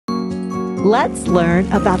Let's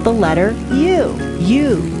learn about the letter U.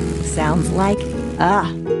 U sounds like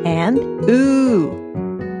and oo.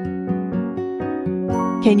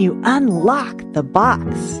 Can you unlock the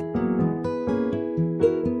box?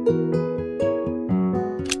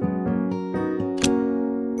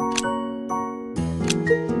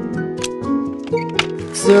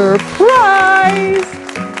 Surprise!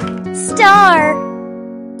 Star.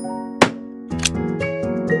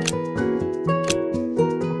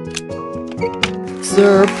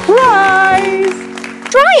 Surprise!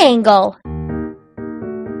 Triangle.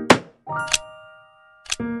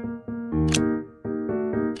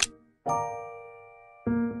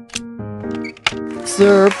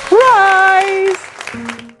 Surprise!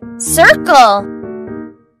 Circle.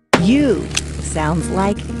 U sounds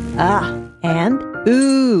like and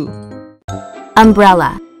oo.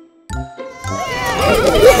 Umbrella.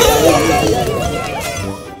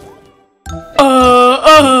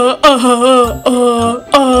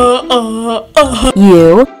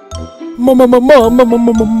 U.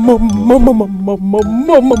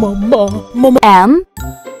 M.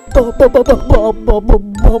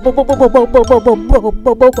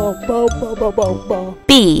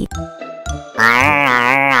 B.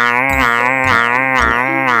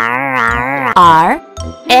 R.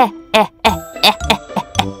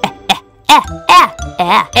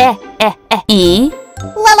 E.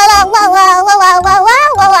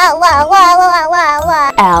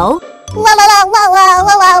 L.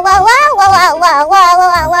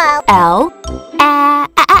 L.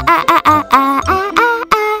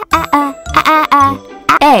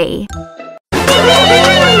 A.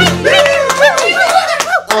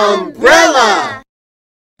 Umbrella.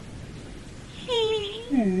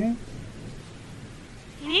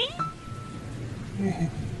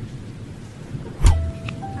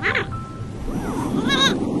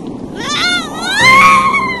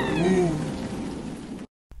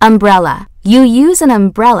 Umbrella. You use an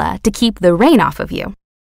umbrella to keep the rain off of you.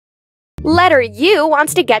 Letter U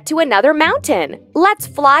wants to get to another mountain. Let's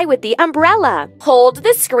fly with the umbrella. Hold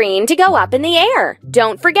the screen to go up in the air.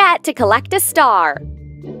 Don't forget to collect a star.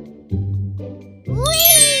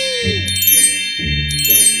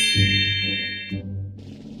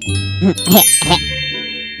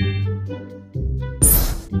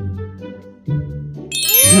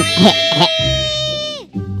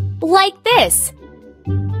 Like this.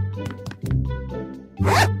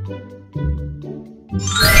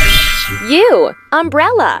 U,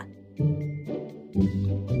 umbrella.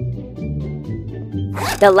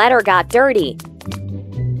 The letter got dirty.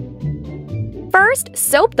 First,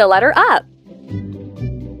 soap the letter up.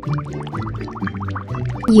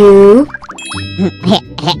 U.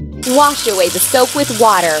 Wash away the soap with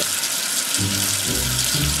water.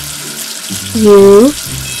 U.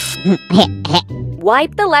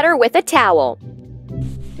 Wipe the letter with a towel.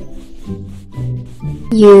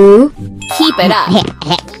 U. Keep it up.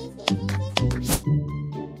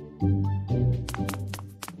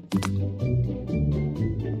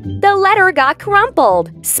 The letter got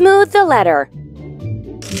crumpled. Smooth the letter.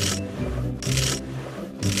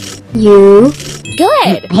 U.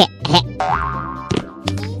 Good.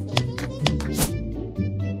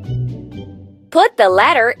 Put the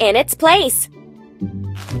letter in its place.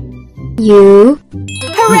 U.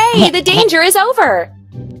 Hooray! The danger is over.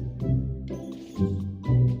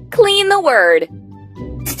 Clean the word.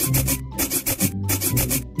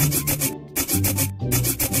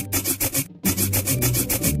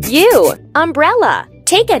 U, umbrella.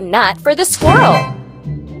 Take a nut for the squirrel.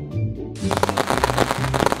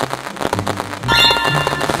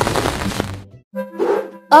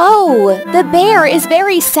 Oh, the bear is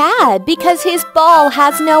very sad because his ball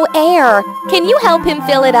has no air. Can you help him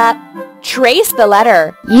fill it up? Trace the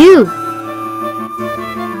letter. U.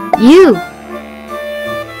 U.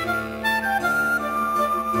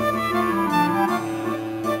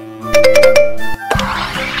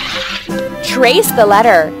 Trace the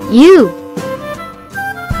letter. U.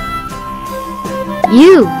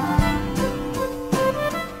 U.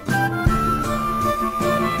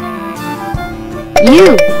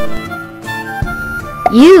 U.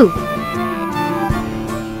 U.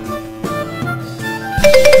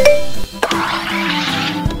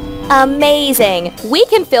 Amazing! We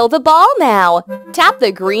can fill the ball now. Tap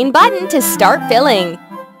the green button to start filling.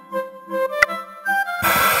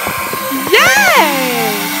 Yay!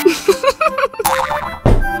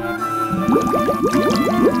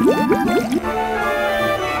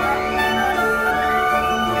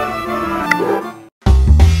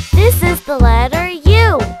 This is the letter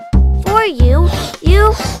U. For you,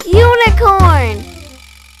 unicorn.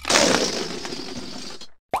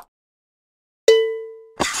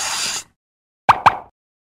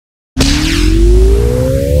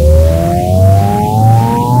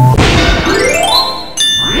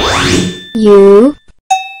 U.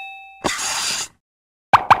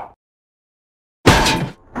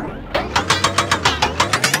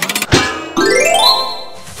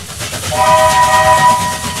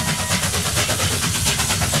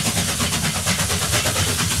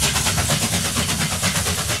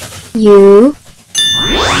 U.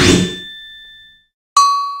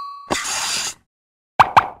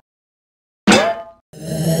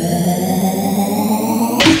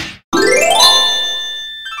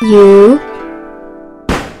 U.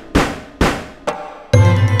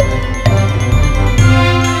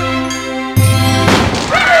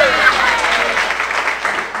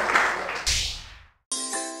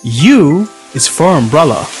 U is for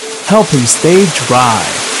umbrella. Help him stay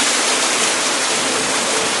dry.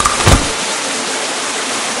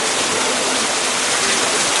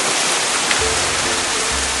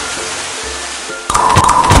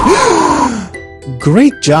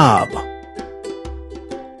 Great job!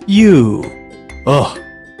 U.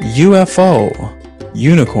 UFO.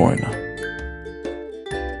 Unicorn.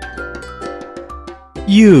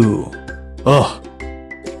 U.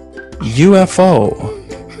 UFO.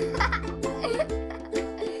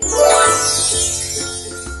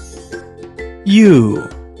 U.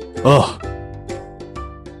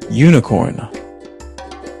 Unicorn.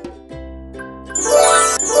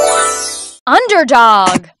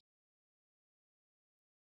 Underdog.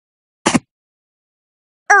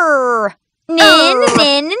 Nin,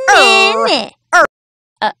 nin, nin.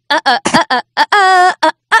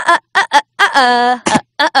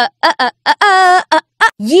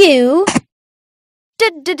 You.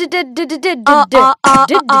 Nin,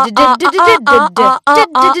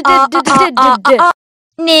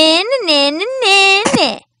 nin,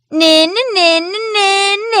 nin. Nin, nin,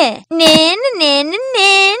 nin. Nin, nin,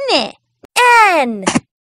 nin. N.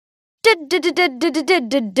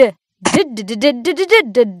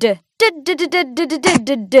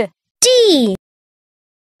 D. E.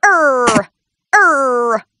 R. D.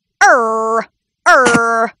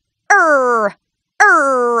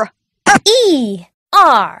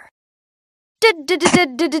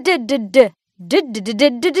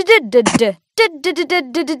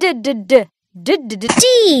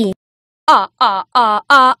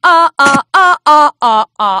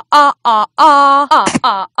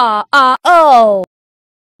 O.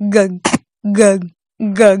 Gug, gug, gug,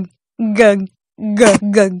 gug, gug,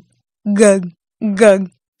 gug, gug,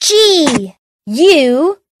 gug. G.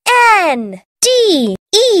 U. N. D.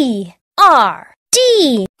 E. R.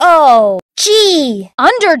 D. O. G.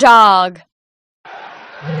 Underdog.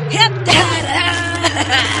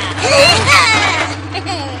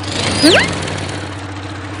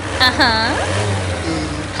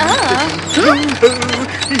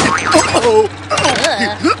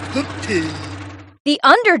 The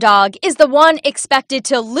underdog is the one expected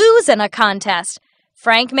to lose in a contest.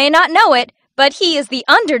 Frank may not know it, but he is the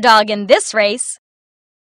underdog in this race.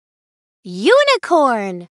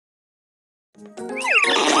 Unicorn.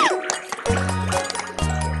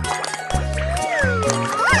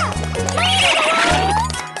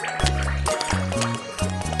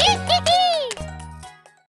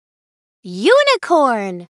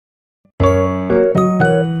 Unicorn.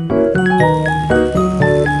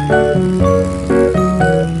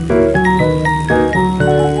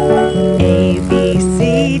 A, B,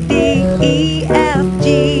 C, D, E, F,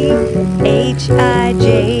 G, H, I,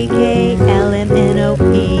 J, K, L, M, N, O,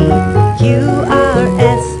 P, Q, R,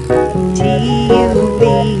 S, T, U, V,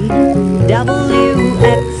 W,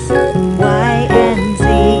 X, Y, and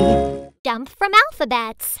Z. Jump from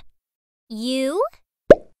alphabets. U.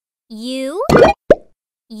 U.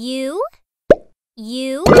 U.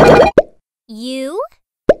 U. U.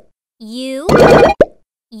 U.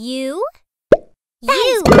 U. That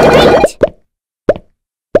is great!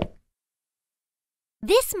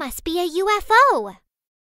 This must be a UFO.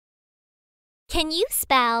 Can you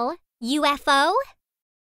spell UFO?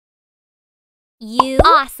 U.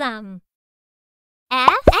 Awesome.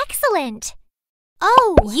 F. Excellent.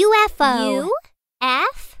 O. UFO. U.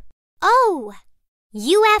 F. O.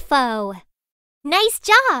 UFO. Nice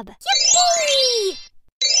job. Yippee!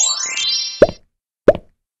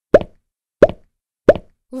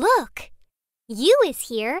 Look. U is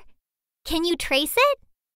here. Can you trace it?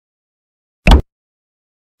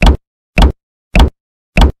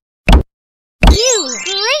 U.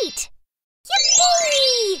 Great!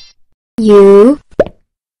 Yippee! U.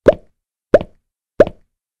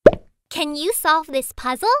 Can you solve this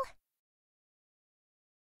puzzle?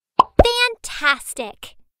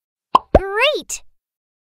 Fantastic! Great!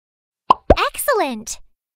 Excellent!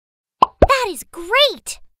 That is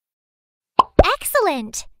great!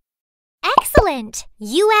 Excellent! Excellent!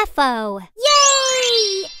 UFO!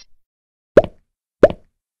 Yay!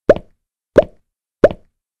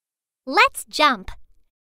 Let's jump.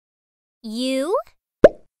 U,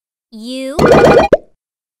 U,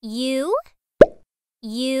 U,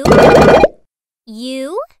 U,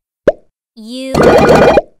 U, U,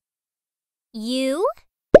 U.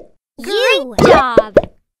 Great job!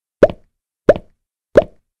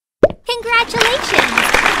 Congratulations!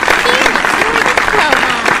 Here's your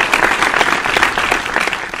diploma!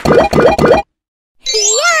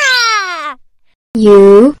 Yeah!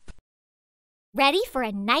 U. Ready for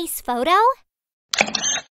a nice photo?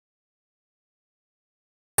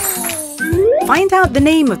 Find out the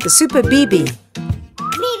name of the Super BB.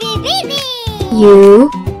 BB! U.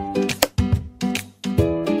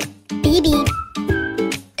 BB!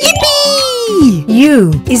 Yippee!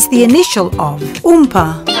 U is the initial of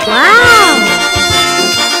Oompa. Wow!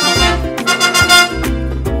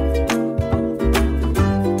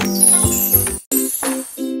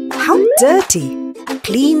 How dirty!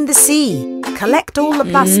 Clean the sea. Collect all the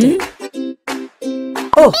plastic.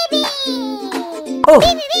 Oh! Oh!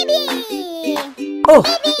 Oh!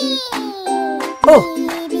 Oh!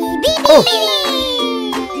 Oh!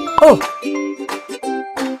 Oh!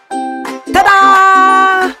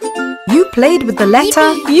 Ta-da! You played with the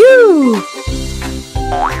letter U.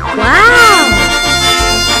 Wow!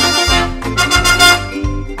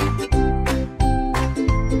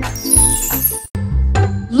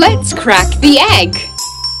 Let's crack the egg.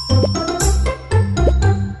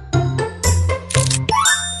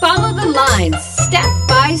 Follow the lines step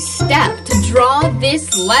by step to draw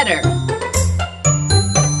this letter.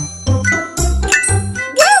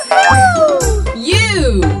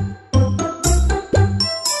 U.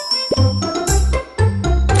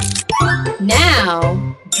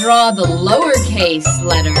 Now, draw the lowercase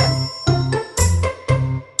letter.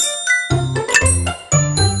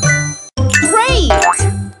 Great!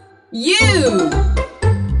 U.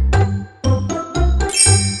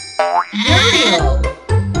 Uriel.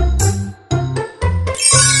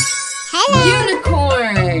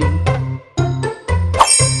 Unicorn.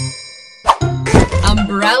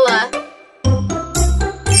 Umbrella.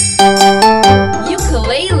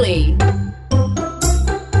 Ukulele.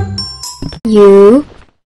 U.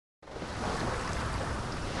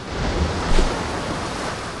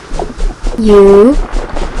 U.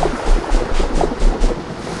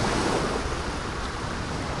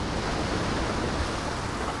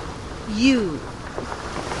 U.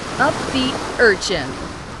 Upbeat urchin.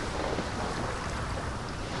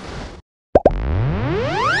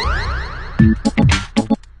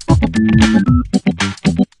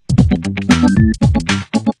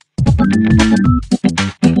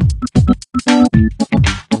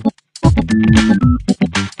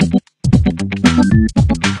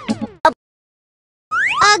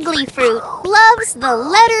 Ugly fruit loves the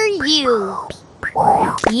letter U.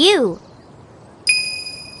 U.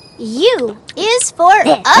 U is for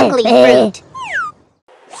ugly fruit.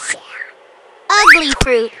 Ugly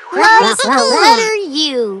fruit loves the letter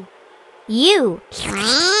U. U.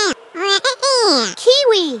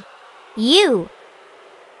 Kiwi. U.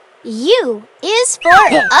 U is for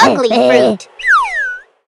ugly fruit.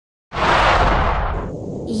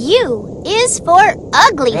 U is for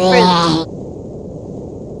ugly fruit.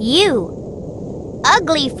 U.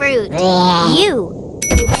 Ugly fruit. U.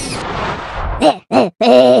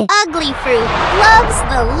 Ugly fruit loves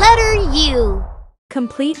the letter U.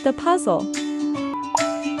 Complete the puzzle.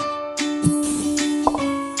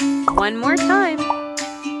 One more time.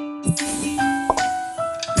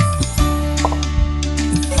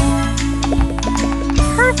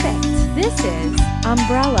 Perfect! This is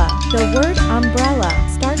umbrella. The word umbrella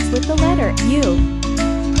starts with the letter U.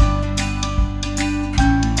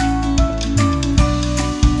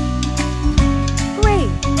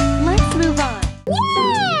 Great! Let's move on.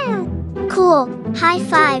 Yeah! Cool. High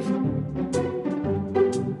five.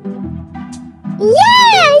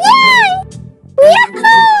 Yeah!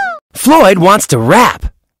 Yahoo! Floyd wants to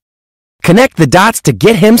rap. Connect the dots to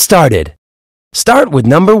get him started. Start with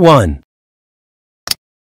number 1.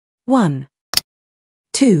 1,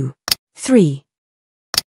 2, 3,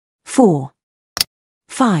 4,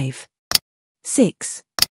 5, 6,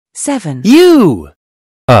 7. U.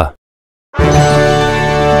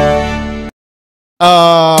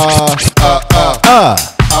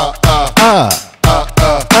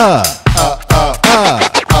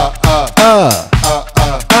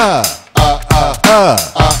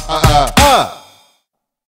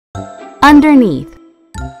 Underneath.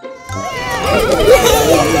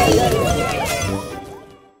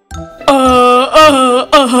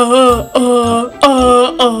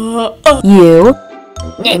 U,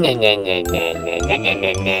 N,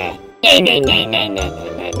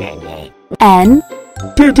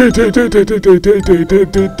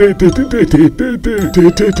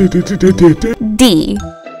 D,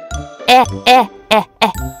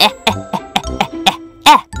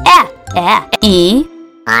 E,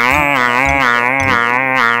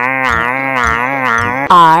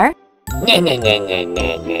 R,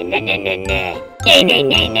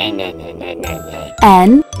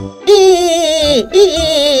 N,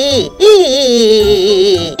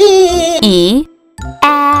 E,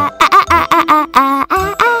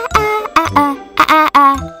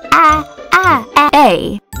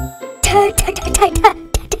 A,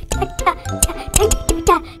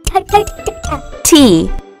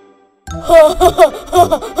 T,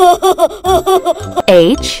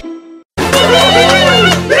 H,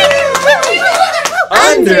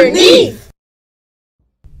 Underneath.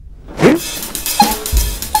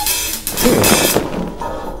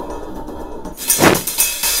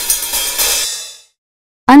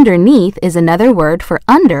 Underneath is another word for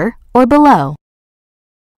under or below.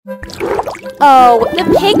 Oh,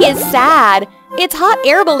 the pig is sad. Its hot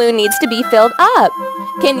air balloon needs to be filled up.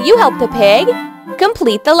 Can you help the pig?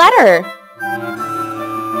 Complete the letter.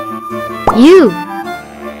 U,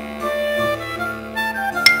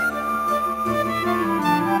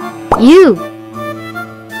 U,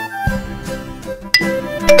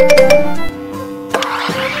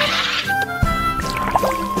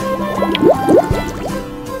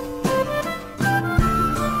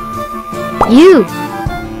 U,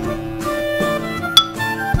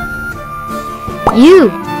 U,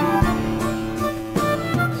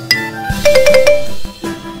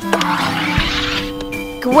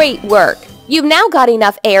 Great work. You've now got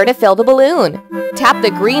enough air to fill the balloon. Tap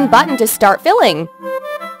the green button to start filling.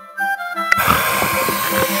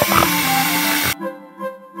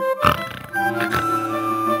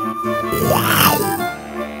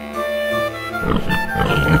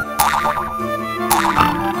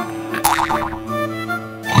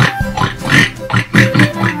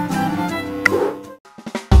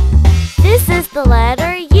 This is the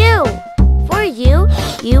letter U. For you,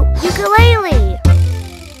 ukulele.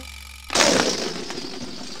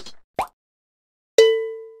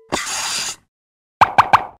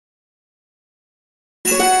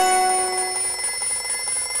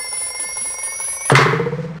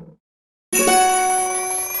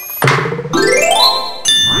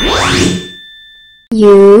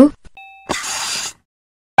 U,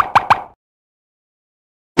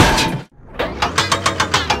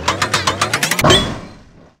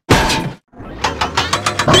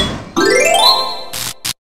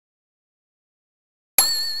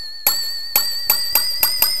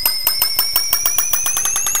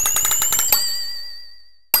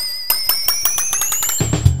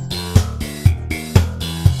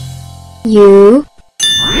 U,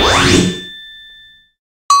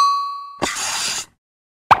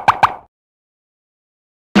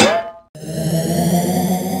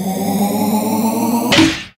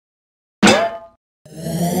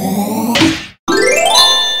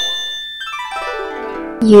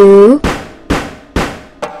 U,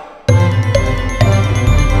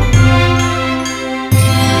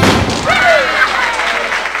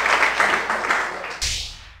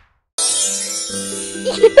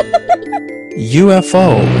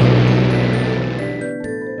 UFO.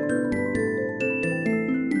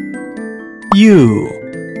 U,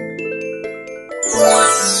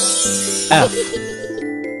 F,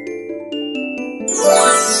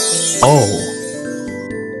 O,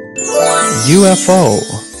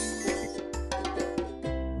 UFO.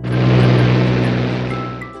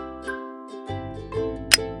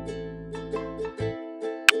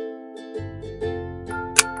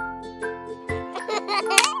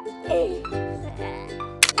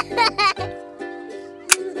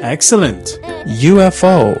 Excellent.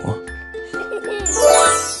 UFO.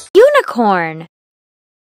 Unicorn.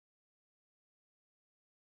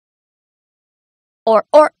 Or.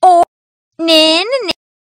 Nin.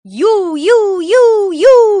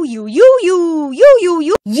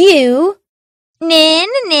 You. Nin.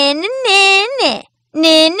 N.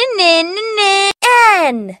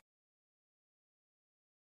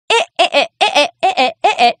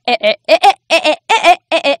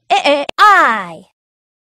 I.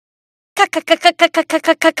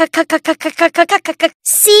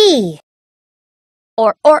 C.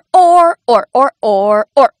 Or.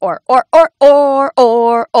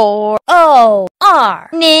 O. R.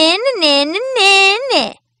 Nin.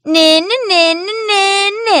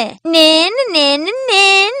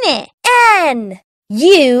 N.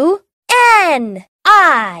 U. N.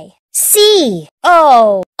 I. C.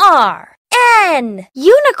 O. R. N.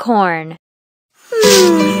 Unicorn.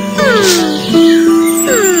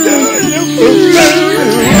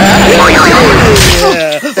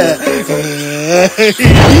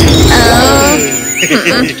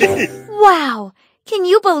 Wow! Can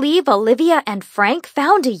you believe Olivia and Frank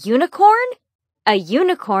found a unicorn? A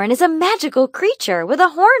unicorn is a magical creature with a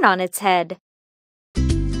horn on its head.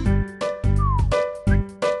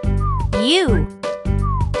 U.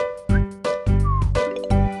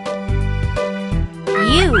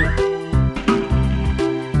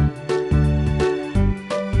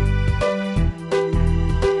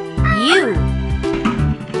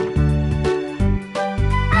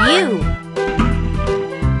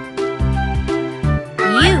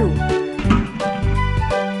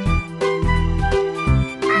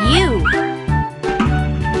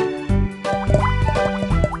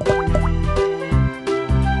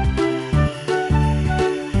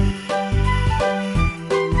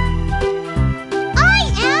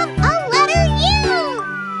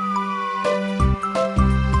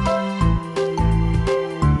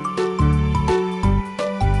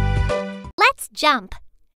 Jump.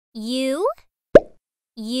 U.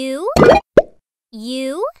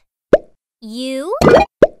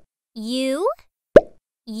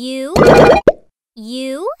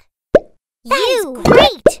 That's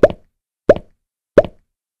great!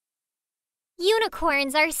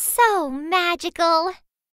 Unicorns are so magical.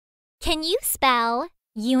 Can you spell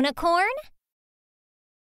unicorn?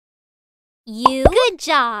 U. Good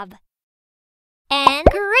job. N.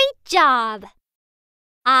 Great job.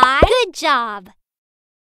 I. Good job.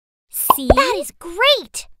 C. That is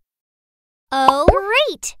great. O.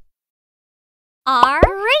 Great. R.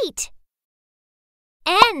 Great.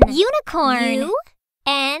 N. Unicorn. U.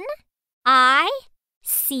 N. I.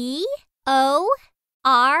 C. O.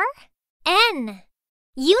 R. N.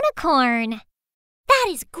 Unicorn. That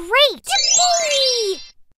is great. Yippee!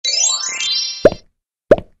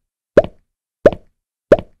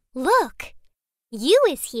 Look, U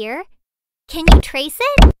is here. Can you trace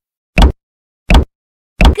it?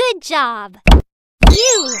 Good job.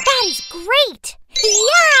 U. That is great.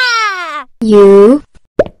 Yeah! U.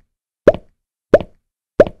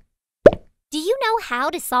 Do you know how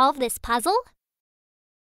to solve this puzzle?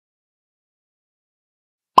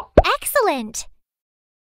 Excellent.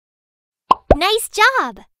 Nice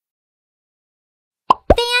job.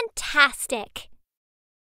 Fantastic.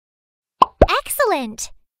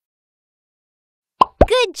 Excellent.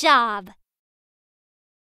 Good job.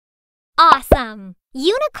 Awesome!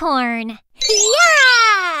 Unicorn!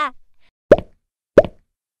 Yeah!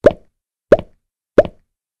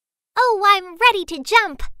 Oh, I'm ready to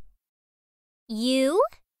jump. U.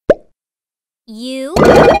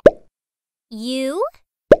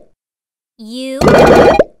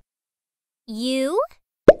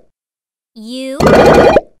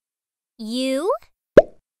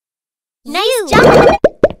 Nice jump!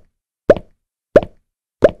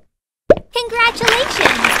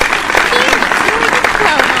 Congratulations! Here's your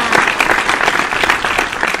diploma!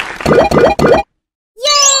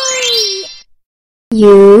 Yay!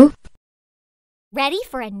 U. Ready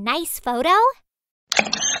for a nice photo?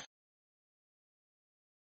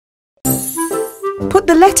 Put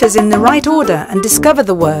the letters in the right order and discover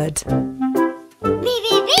the word.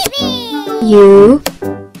 U.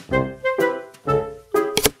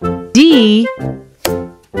 D.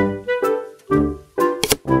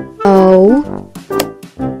 O.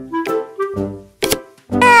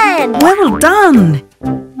 N. Well done!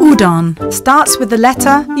 Udon starts with the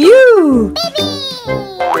letter U.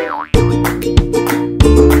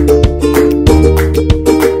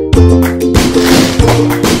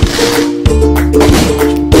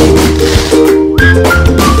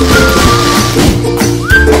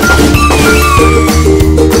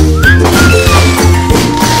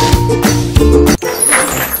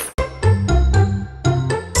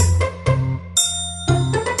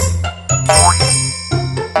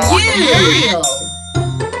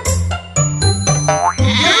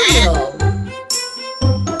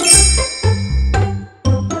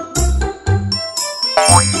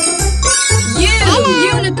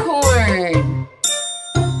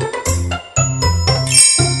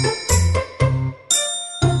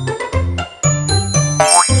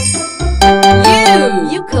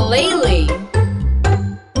 Ukulele.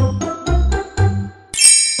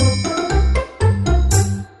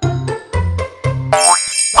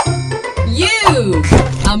 U.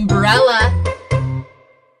 Umbrella.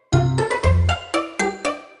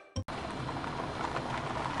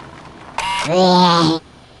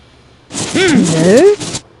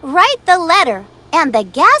 Write the letter, and the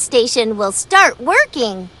gas station will start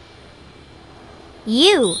working.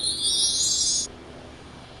 U.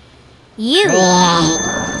 U.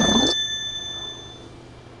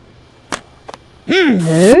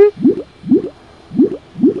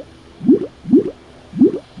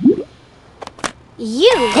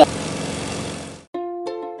 U.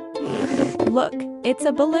 Look, it's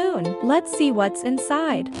a balloon. Let's see what's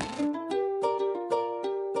inside.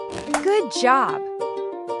 Good job.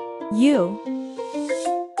 U.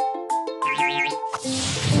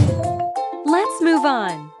 Let's move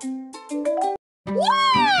on.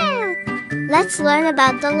 Yeah! Let's learn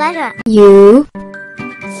about the letter U,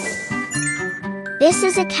 This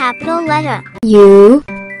is a capital letter. U,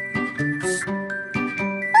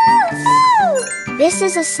 This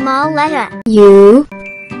is a small letter. U,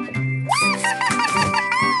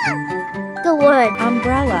 The word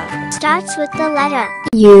Umbrella. starts with the letter.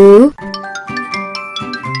 U,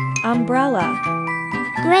 Umbrella.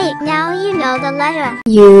 Great, now you know the letter.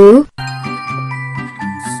 U,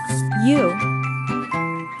 U.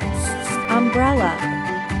 Umbrella.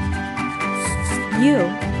 U.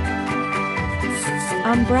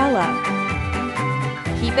 Umbrella.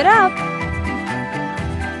 Keep it up.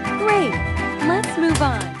 Great. Let's move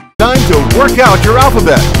on. Time to work out your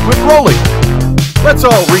alphabet with Rolly. Let's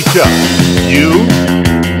all reach up. U,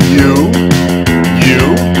 U, U,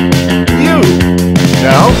 U.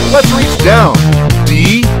 Now let's reach down.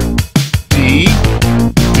 D, D,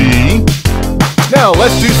 D. Now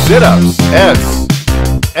let's do sit-ups. S,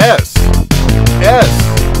 S, S,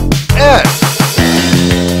 S.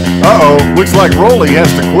 Uh-oh, looks like Rolly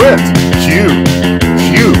has to quit. Q,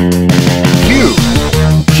 Q, Q,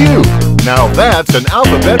 Q. Now that's an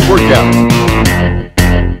alphabet workout.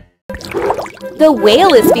 The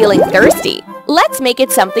whale is feeling thirsty. Let's make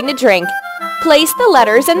it something to drink. Place the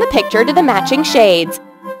letters in the picture to the matching shades.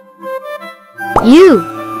 U,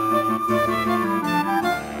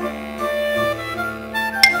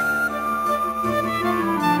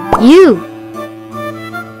 U,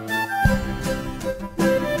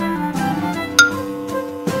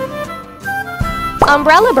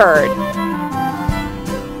 Umbrella bird.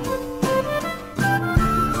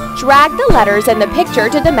 Drag the letters in the picture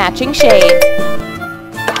to the matching shades.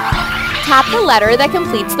 Tap the letter that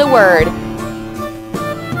completes the word.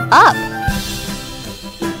 Up.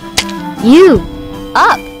 U,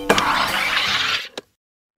 Up.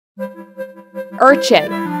 Urchin.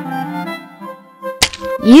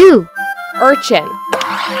 U, Urchin.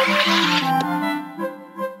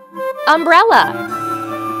 Umbrella.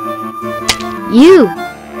 U,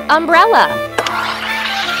 Umbrella.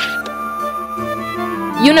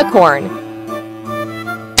 Unicorn.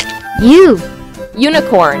 U,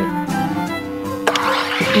 Unicorn.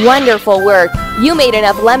 Wonderful work! You made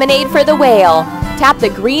enough lemonade for the whale. Tap the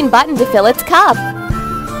green button to fill its cup.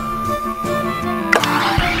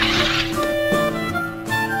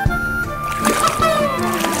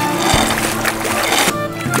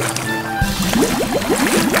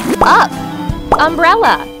 Up.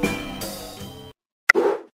 Umbrella.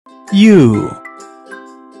 U.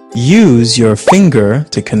 Use your finger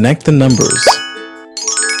to connect the numbers.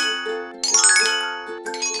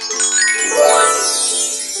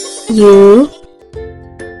 U,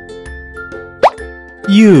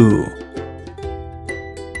 U.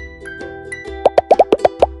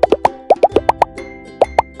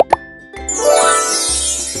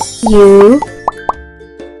 U,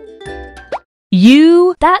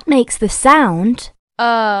 U. that makes the sound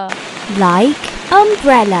like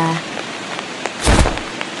umbrella.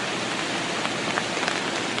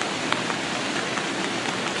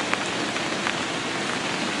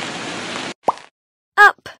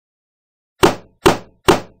 Up.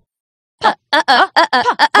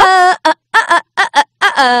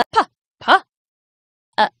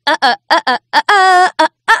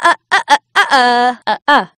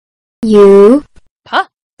 U,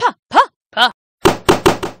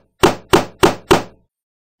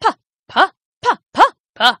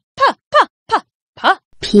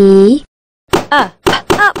 P, Up.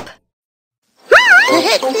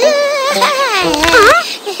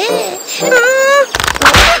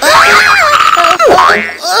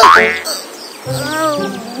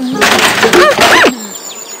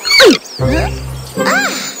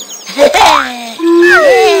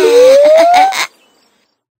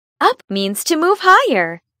 Up means to move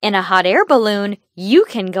higher. In a hot air balloon, you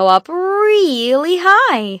can go up really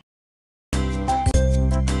high.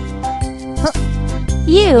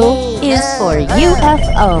 U is for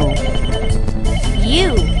UFO.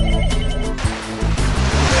 U.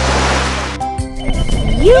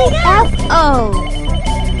 UFO.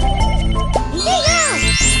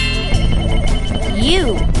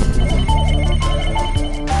 U.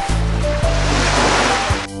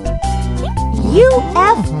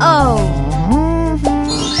 UFO. UFO.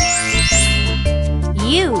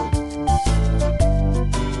 U.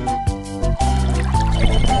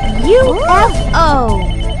 UFO.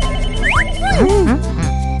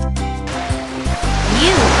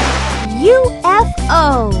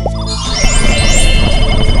 UFO.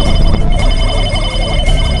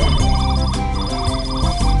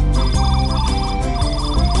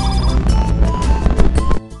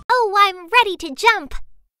 Oh, I'm ready to jump.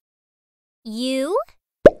 U.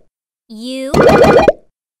 U.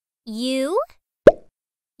 U.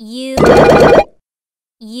 U.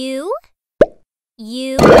 U.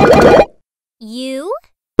 U. U.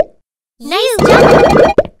 Nice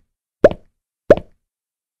jump!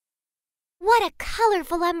 What a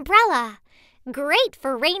colorful umbrella! Great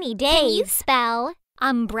for rainy days. Can you spell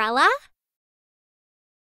umbrella?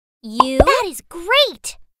 U. That is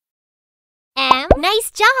great! M.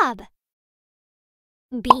 Nice job!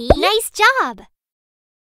 B. Nice job!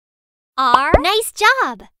 R. Nice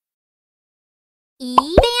job! E.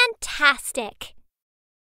 Fantastic!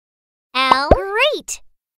 L. Great!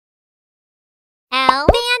 L.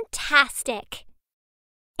 Fantastic!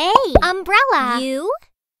 A. Umbrella! U.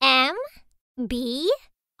 M. B.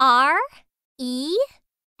 R. E.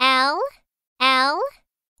 L. L.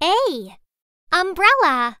 A.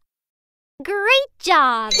 Umbrella! Great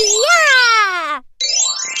job! Yeah!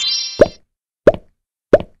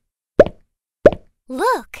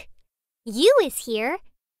 Look! U is here.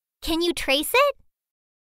 Can you trace it?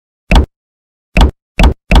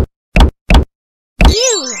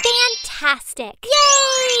 U! Fantastic!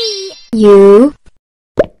 Yay! U.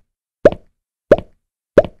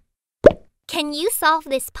 Can you solve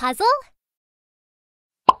this puzzle?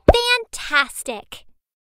 Fantastic!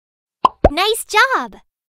 Nice job!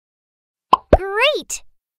 Great!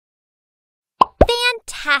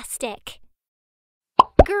 Fantastic!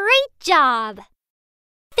 Great job!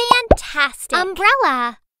 Fantastic!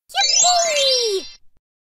 Umbrella! Yippee!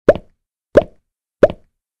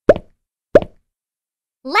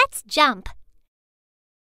 Let's jump.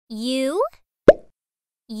 U.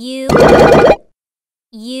 U.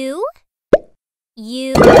 U.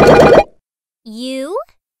 U. U.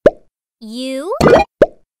 U.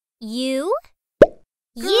 U.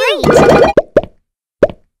 Great!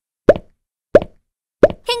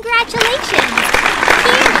 Congratulations!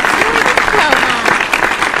 Here's your diploma!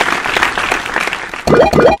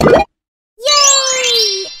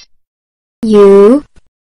 Yay! U.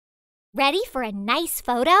 Ready for a nice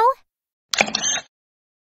photo?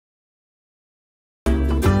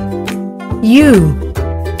 U.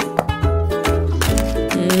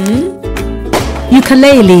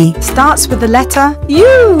 Ukulele starts with the letter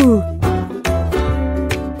U.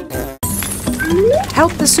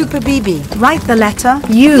 Help the Super BB write the letter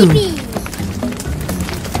U.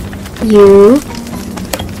 U.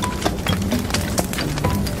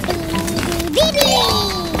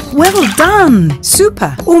 Well done!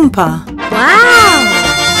 Super Oompa. Wow!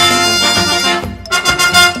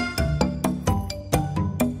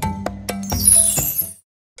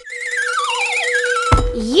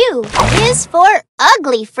 U is for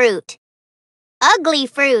ugly fruit. Ugly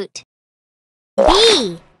fruit.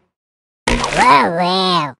 B.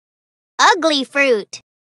 Ugly fruit.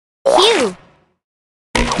 Q.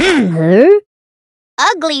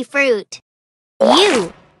 Ugly fruit.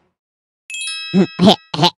 U.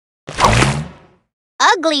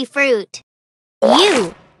 Ugly fruit.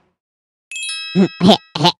 U.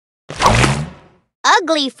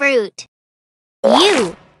 Ugly fruit.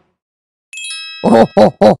 U.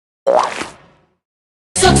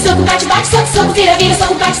 Soco, soco, bate, bate, soco, soco, vira, vira,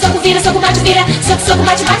 soco, bate, soco, vira, soco, bate, vira, soco, soco,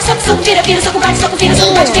 bate, bate, soco, soco, vira, vira, soco, bate, soco, vira,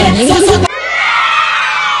 soco, bate, vira, soco, soco.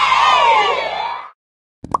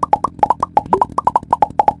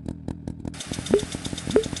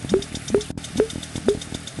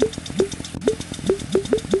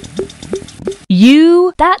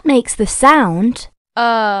 U. That makes the sound.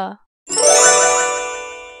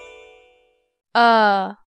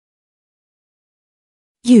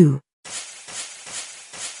 U.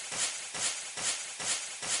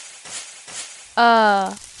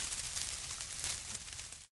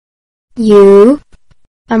 U.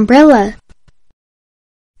 Umbrella.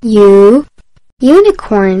 U.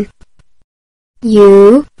 Unicorn.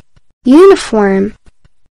 U. Uniform.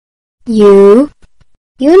 U.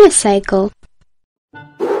 Unicycle.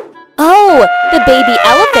 Oh, the baby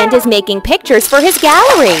elephant is making pictures for his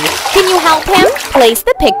gallery. Can you help him? Place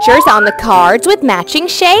the pictures on the cards with matching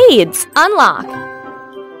shades. Unlock.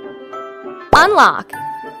 Unlock.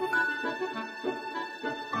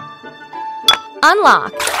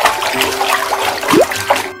 Unlock.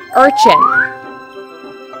 Urchin.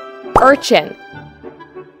 Urchin.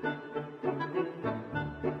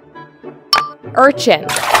 urchin,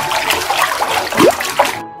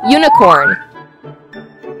 unicorn,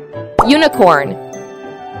 unicorn,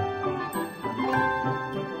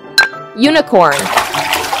 unicorn,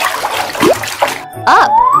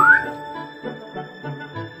 up,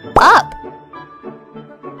 up,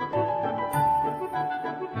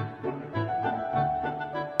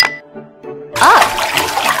 up,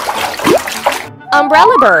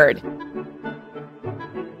 umbrella bird,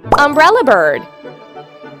 umbrella bird,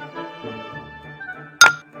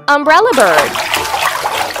 umbrella bird,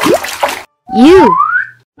 U,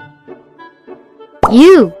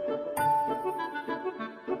 U,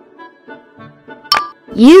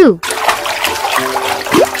 U,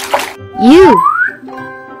 U,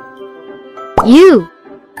 U,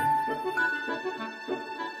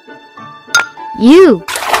 U,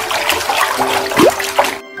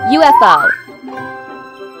 UFO,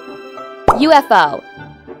 UFO,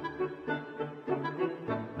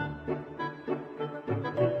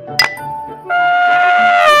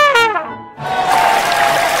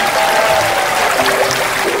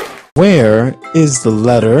 Where is the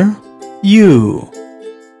letter U?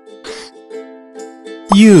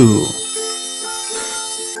 U.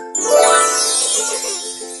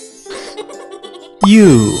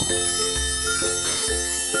 U.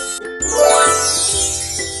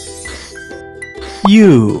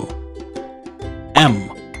 U. M.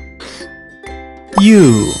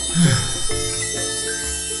 U.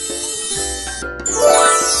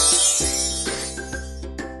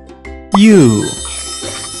 U.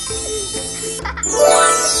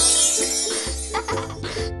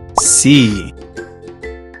 C.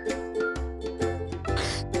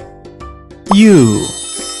 U.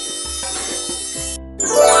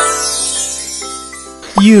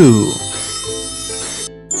 U.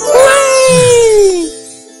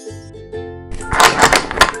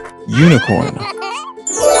 Unicorn.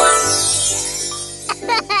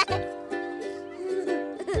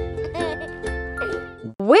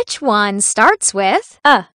 Which one starts with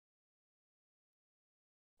a?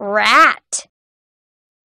 Rat.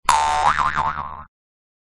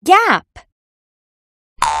 Gap.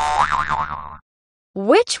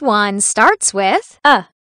 Which one starts with a?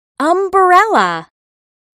 Umbrella.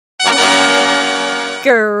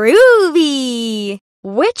 Groovy.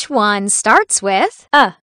 Which one starts with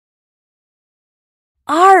a?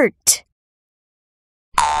 Art.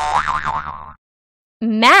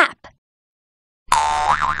 Map.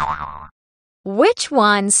 Which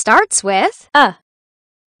one starts with a?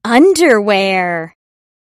 Underwear.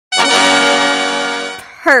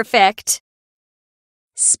 Perfect.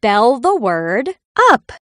 Spell the word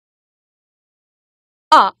up.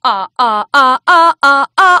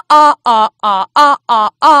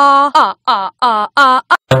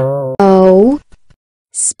 O.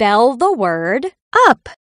 Spell the word up.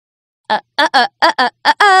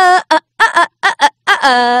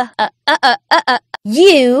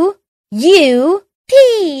 U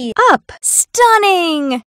P. Up.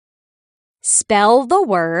 Stunning. Spell the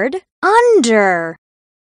word under.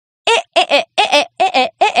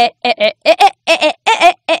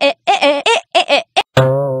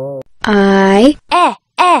 I.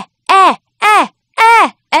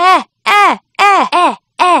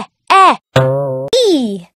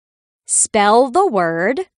 E. Spell the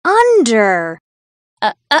word under.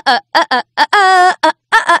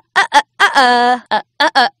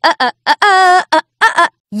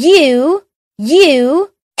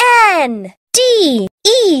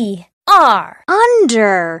 UNDER.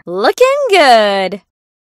 Under. Looking good.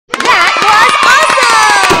 That was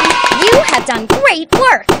awesome! You have done great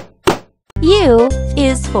work. U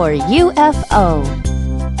is for UFO.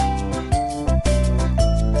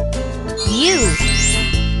 U.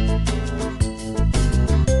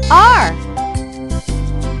 R.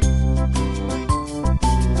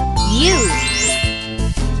 U.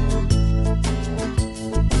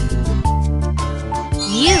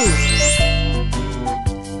 U.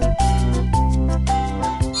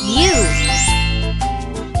 U.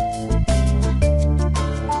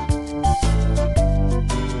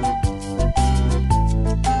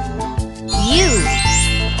 U.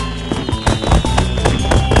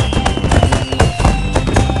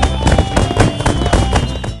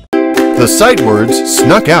 The sight words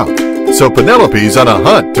snuck out, so Penelope's on a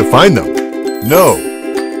hunt to find them. No.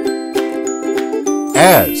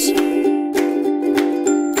 As.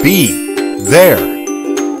 Be. There.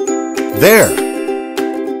 There.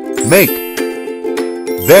 Make.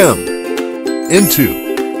 Them. Into.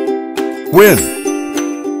 When.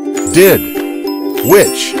 Did.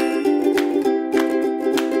 Which.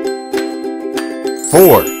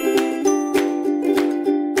 For.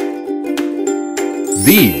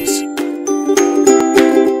 These.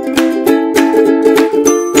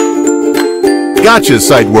 Gotcha,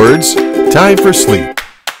 sight words. Time for sleep.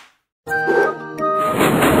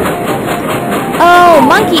 Oh,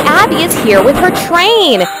 Monkey Abby is here with her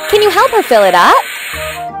train. Can you help her fill it up?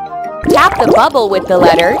 Tap the bubble with the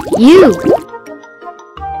letter U.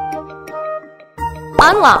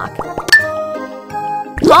 Unlock.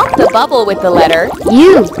 Pop the bubble with the letter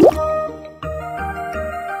U.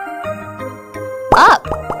 Up.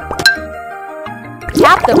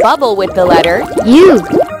 Tap the bubble with the letter U.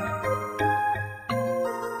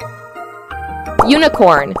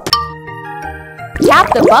 Unicorn.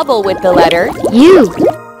 Tap the bubble with the letter U.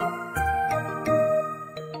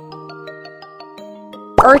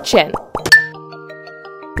 Urchin.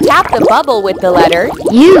 Tap the bubble with the letter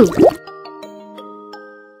U.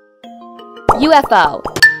 UFO.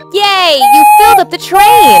 Yay! You filled up the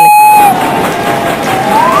train!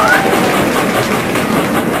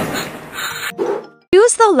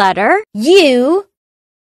 Use the letter U.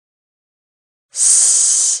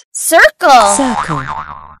 circle. Circle.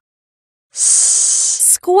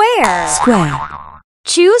 Square. Square.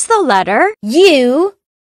 Choose the letter U.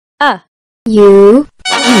 U.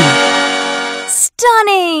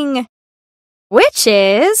 Stunning. Which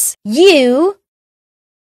is U.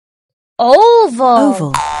 oval.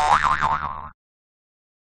 Oval.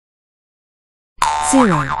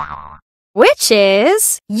 0. Which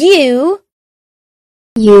is U.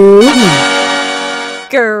 U.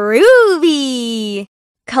 groovy.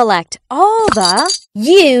 Collect all the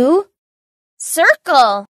U.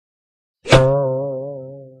 circle.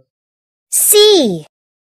 C.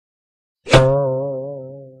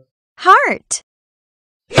 Heart.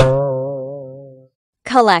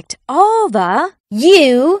 Collect all the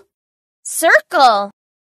U. circle.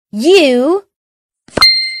 U.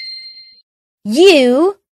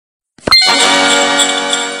 U.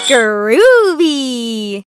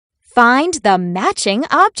 Groovy. Find the matching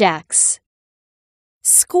objects.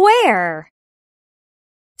 Square.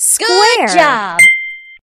 Square. Good job.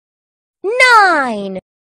 9.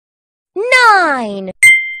 9.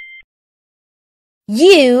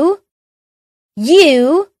 U.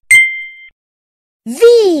 U.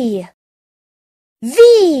 V.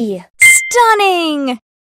 V. Stunning.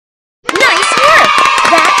 Nice work!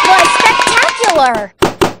 That was spectacular!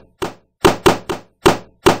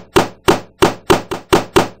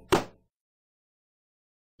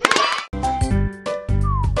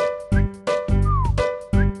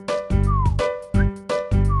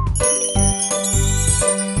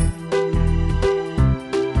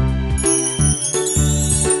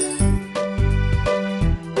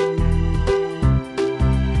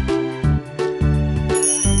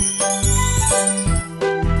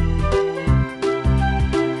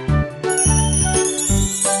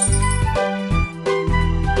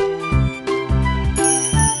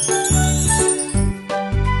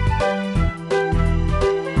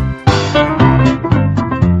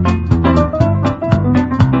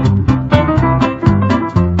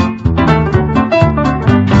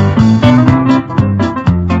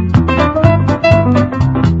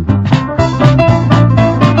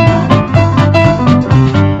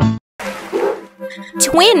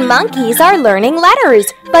 Twin monkeys are learning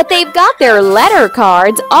letters, but they've got their letter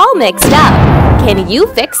cards all mixed up. Can you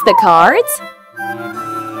fix the cards?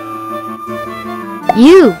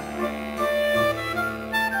 U.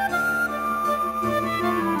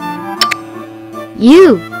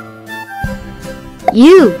 U.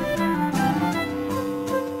 U.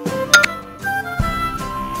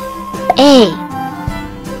 A.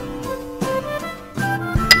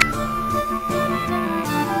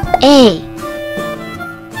 A.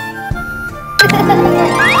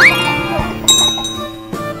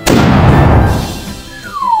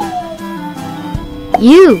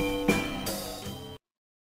 U.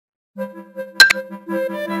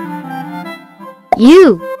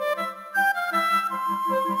 U.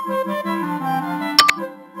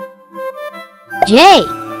 J.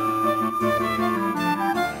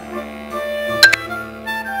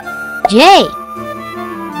 J.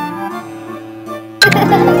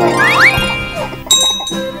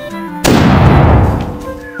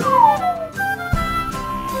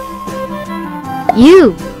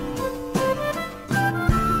 U.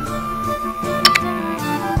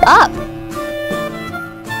 Up.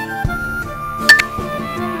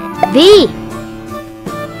 V.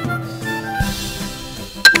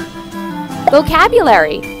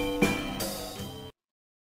 Vocabulary.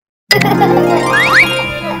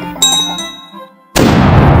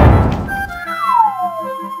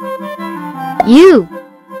 U.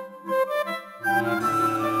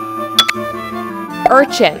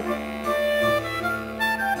 Urchin.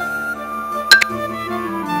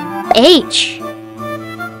 H.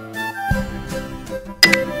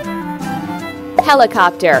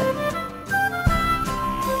 Helicopter.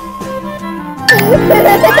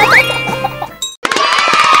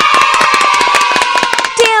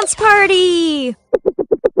 Dance party!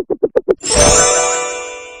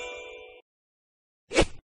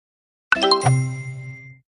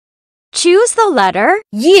 Choose the letter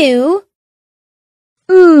U.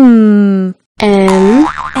 M. M.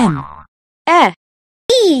 E.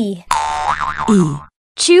 E. E.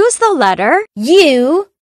 Choose the letter U.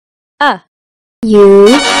 U.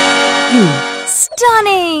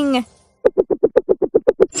 Stunning!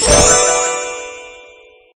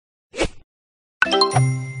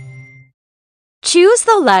 Choose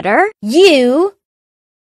the letter U.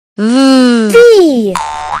 V. V.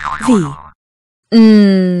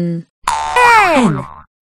 N. N.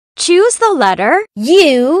 Choose the letter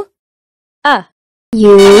U.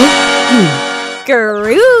 U.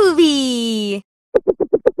 Groovy!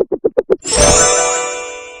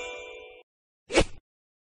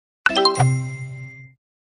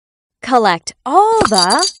 Collect all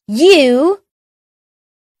the U.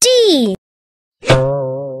 D.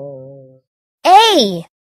 A.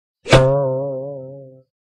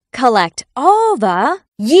 Collect all the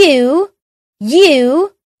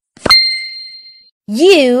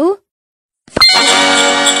U.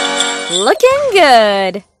 Looking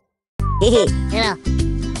good! U.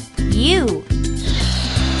 U.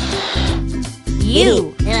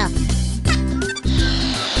 U. N.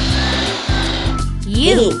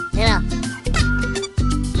 U.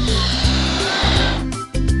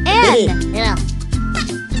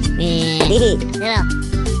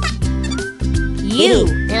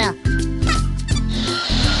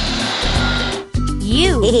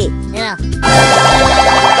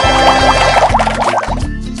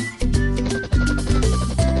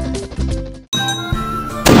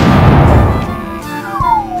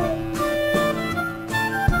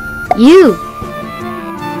 U.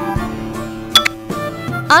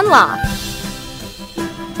 Unlock.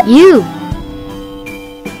 U.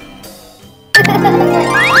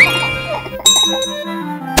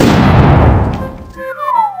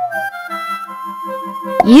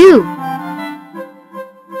 U.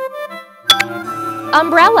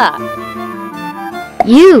 Umbrella.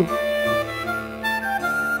 U.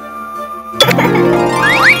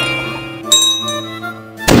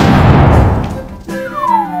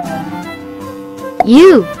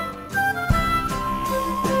 U.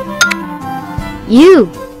 U.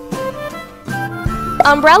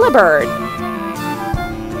 Umbrella bird.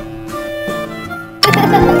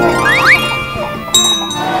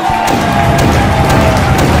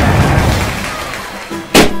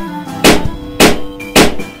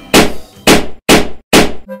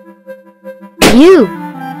 U.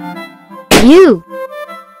 U.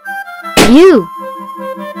 U.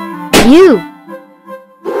 U.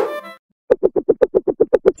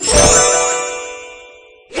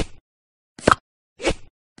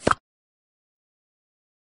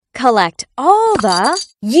 Collect all the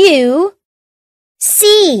U.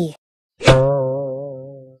 C.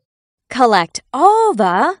 Collect all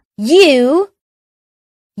the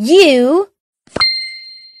U.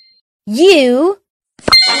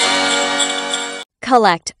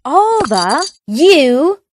 Collect all the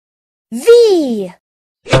U. V.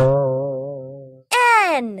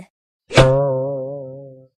 N.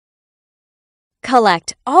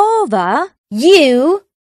 Collect all the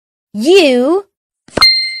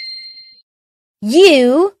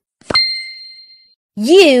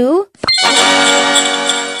U.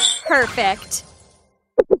 Perfect.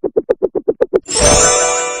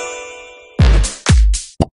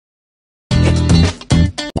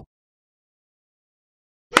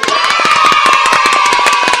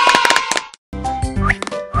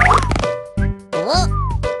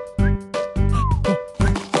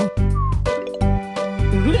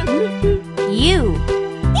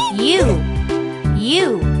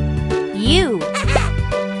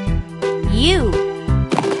 U.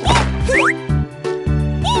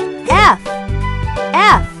 F.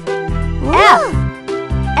 F. F.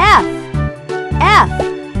 F. F.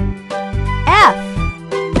 F.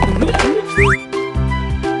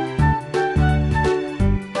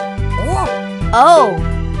 O.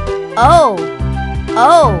 O.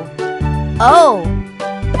 O. O.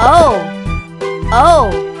 O.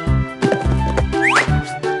 O.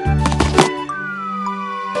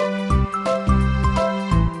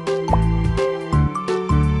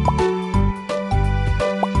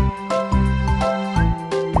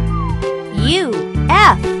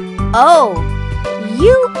 U-F-O.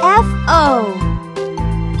 U-F-O.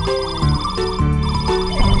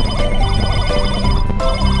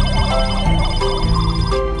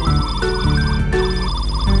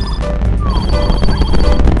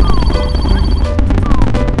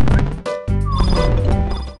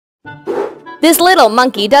 This little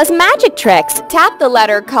monkey does magic tricks. Tap the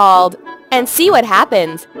letter called and see what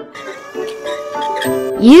happens.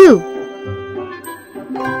 U.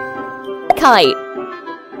 Kite.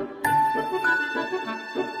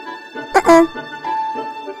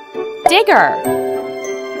 Digger.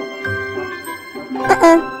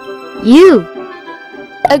 U.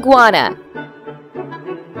 Iguana.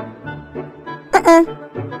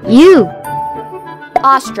 U.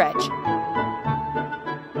 Ostrich.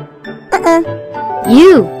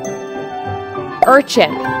 U.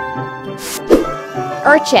 Urchin.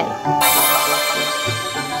 Urchin.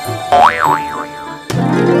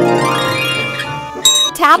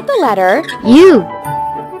 Tap the letter U.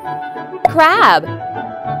 Crab.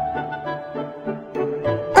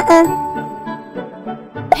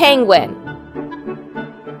 Penguin.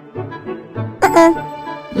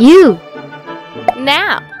 U.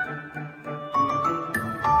 Nap.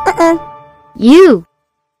 U.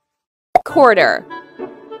 Quarter.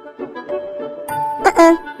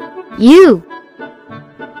 U.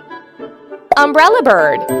 Umbrella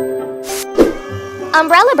bird.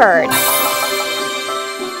 Umbrella bird.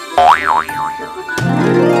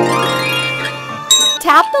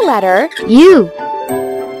 Tap the letter U.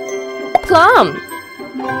 Plum.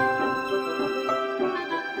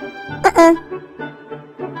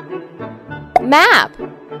 Map.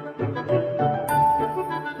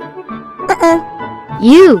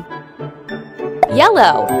 U.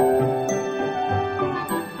 Yellow.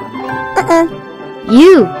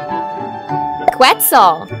 U.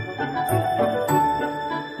 Quetzal.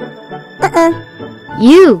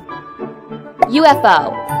 U. UFO.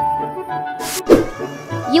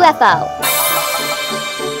 UFO.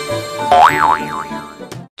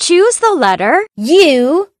 Choose the letter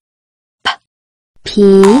U.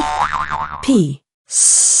 P. P.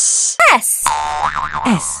 S.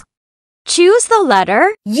 S. Choose the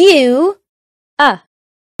letter U.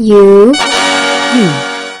 U.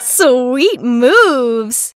 U. Sweet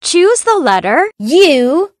moves. Choose the letter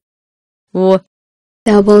U. W.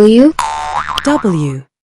 W. W.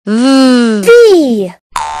 V.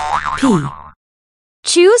 P.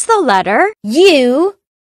 Choose the letter U.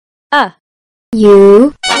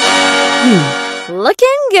 U. U.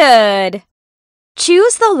 Looking good.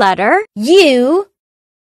 Choose the letter U.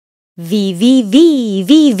 V. V. V.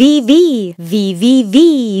 V. V. V. V. V.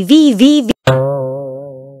 V. V. V. V.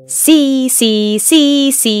 C. C.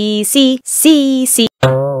 C. C. C. C. C.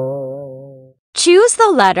 Choose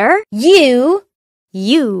the letter U.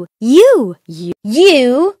 U. U. U.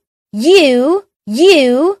 U. U.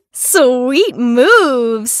 U. Sweet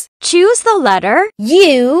moves. Choose the letter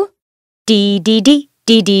U. D. D. D.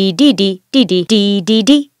 D. D. D. D. D. D. D. D.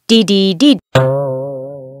 D. D. D. D.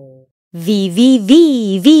 V. V.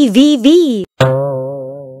 V. V. V. V.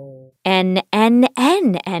 N. N.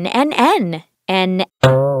 N. N. N. N. N.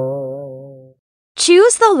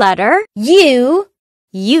 Choose the letter U.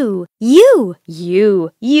 U. U.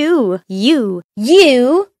 U. U. U.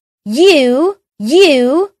 U. U.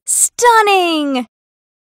 U. Stunning!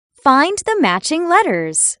 Find the matching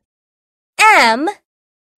letters. M.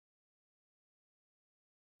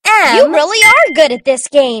 M. You really are good at this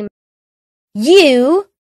game. U.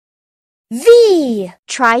 V.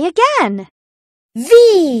 Try again.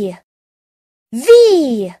 V.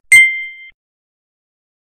 V.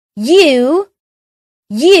 U.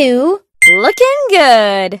 U. Looking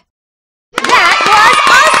good. That was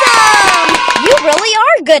awesome! You really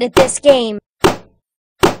are good at this game.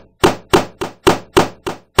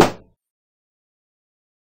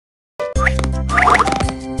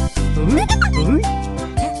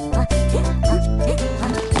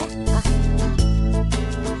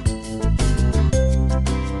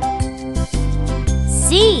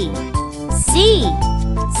 C. C.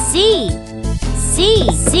 C.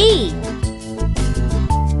 C. C.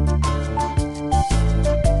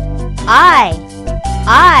 I.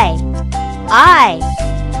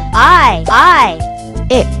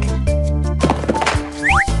 Ick.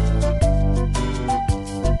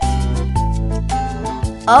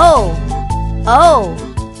 O. O.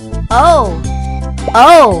 O.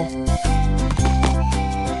 O.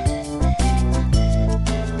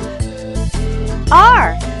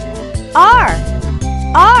 R. R.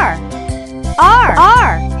 R. R.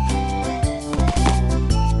 R.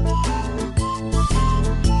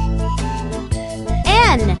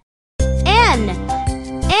 N. N.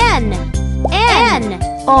 N. N.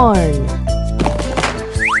 Arn.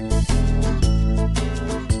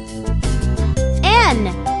 N.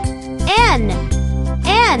 N.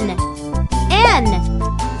 N. N.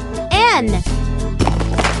 N.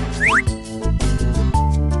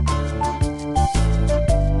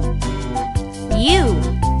 U.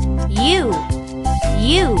 U.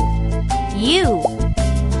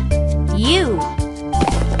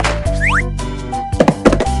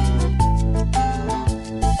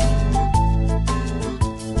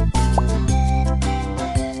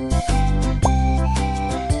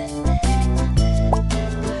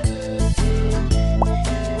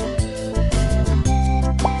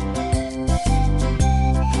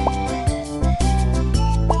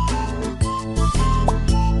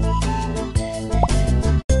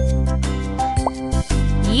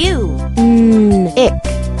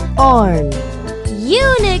 Unicorn.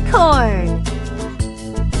 Unicorn.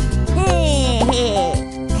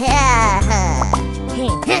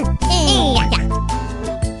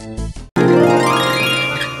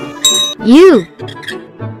 U.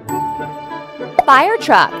 Fire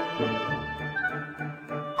truck.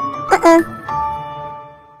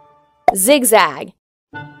 Zigzag.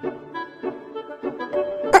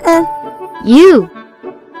 U.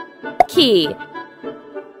 Key.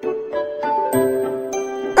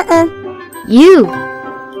 U.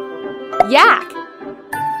 Yak.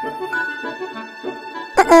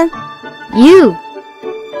 U.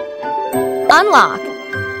 Unlock.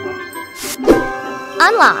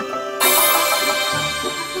 Unlock.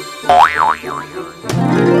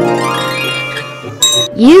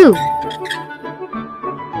 U.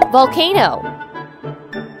 Volcano.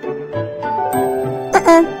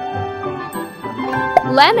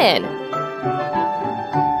 Lemon.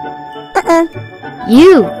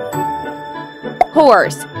 U.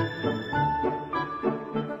 Horse.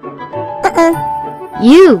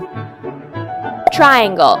 U.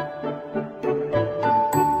 Triangle.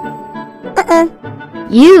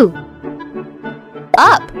 U.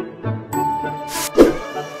 Up.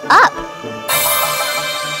 Up.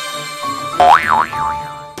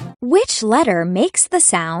 Which letter makes the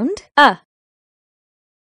sound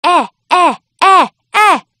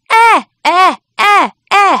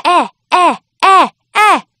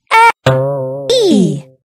E.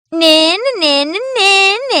 Nin nin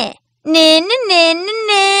nin nin nin nin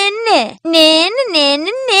nin nin nin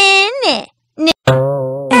nin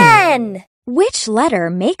N. Which letter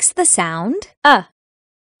makes the sound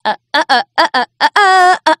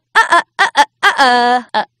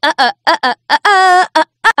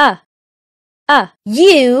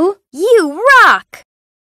U. You rock.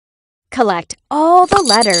 Collect all the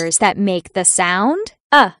letters that make the sound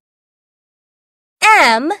M.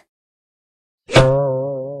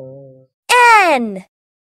 N.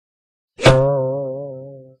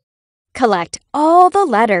 Collect all the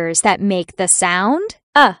letters that make the sound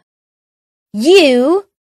U.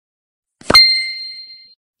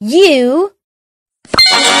 U.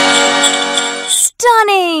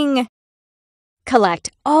 Stunning!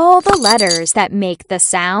 Collect all the letters that make the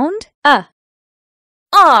sound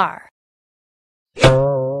R.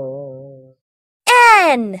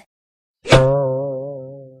 N.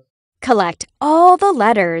 Collect all the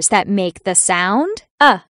letters that make the sound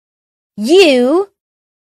U.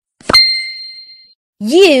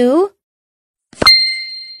 U.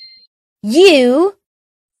 U.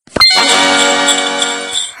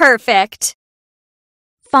 Perfect.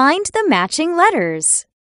 Find the matching letters.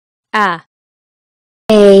 A.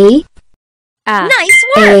 Nice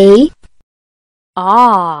work. A.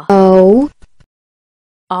 Ah. O.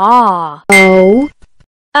 Ah. O.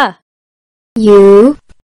 U.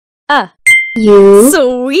 U.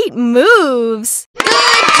 Sweet moves.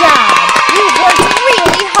 Good job. You worked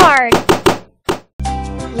really hard.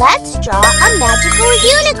 Let's draw a magical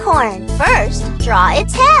unicorn. First, draw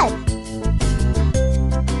its head.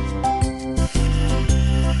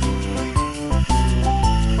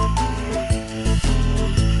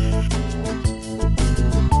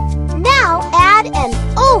 Now add an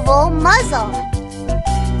oval muzzle.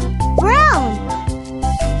 Brown.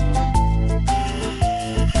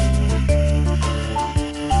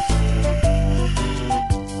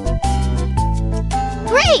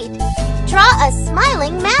 Great! Draw a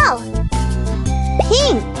smiling mouth.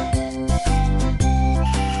 Pink.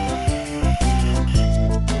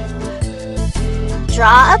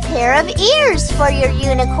 Draw a pair of ears for your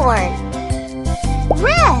unicorn.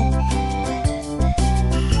 Red.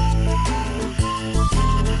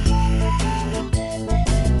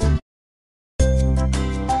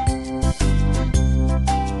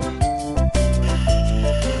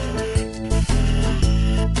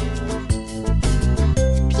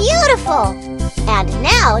 Beautiful! And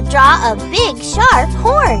now draw a big sharp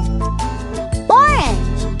horn.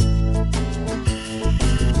 Orange.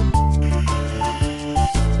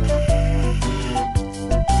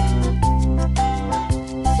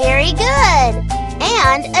 Very good!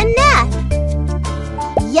 And a neck.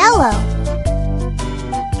 Yellow.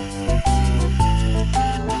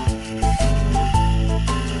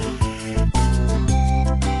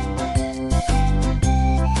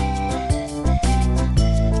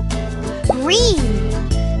 Green.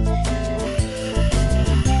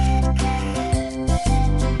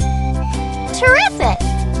 Terrific!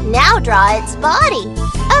 Now draw its body.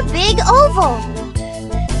 A big oval.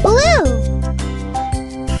 Blue.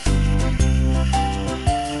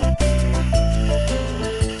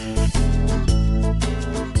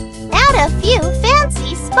 Add a few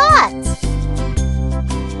fancy spots.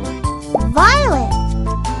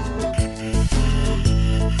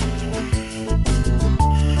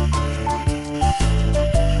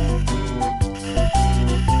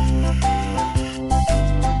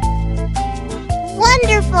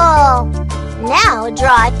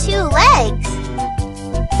 Now draw 2 legs.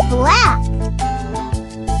 Black.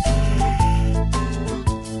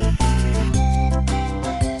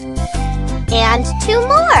 And 2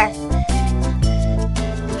 more.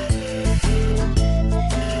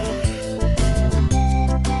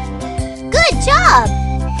 Good job!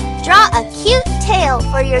 Draw a cute tail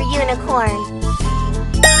for your unicorn.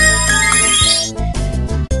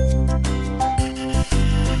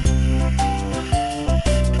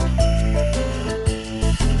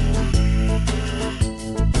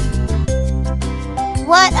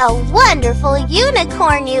 What a wonderful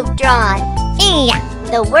unicorn you've drawn!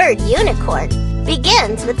 The word unicorn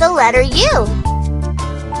begins with the letter U.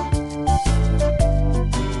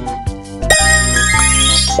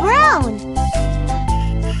 Brown.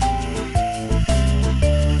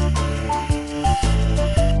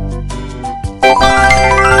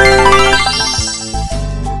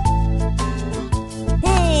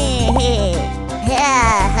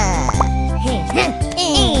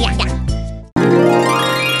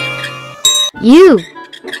 U.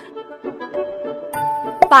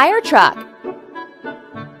 Fire truck.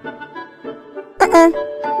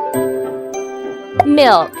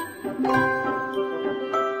 Milk.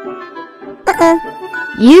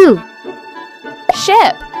 U.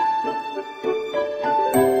 Ship.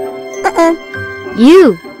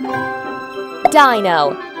 U.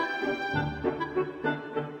 Dino.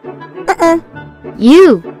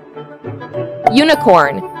 U.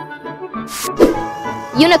 Unicorn.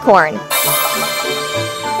 Unicorn.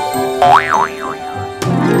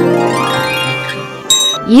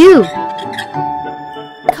 U.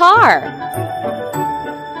 Car.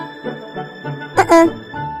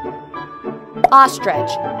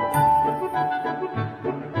 Ostrich.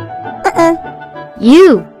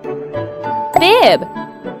 U. Bib.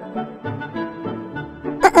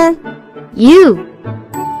 U.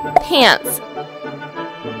 Pants.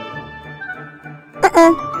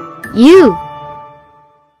 U.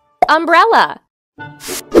 Umbrella.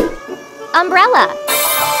 Umbrella.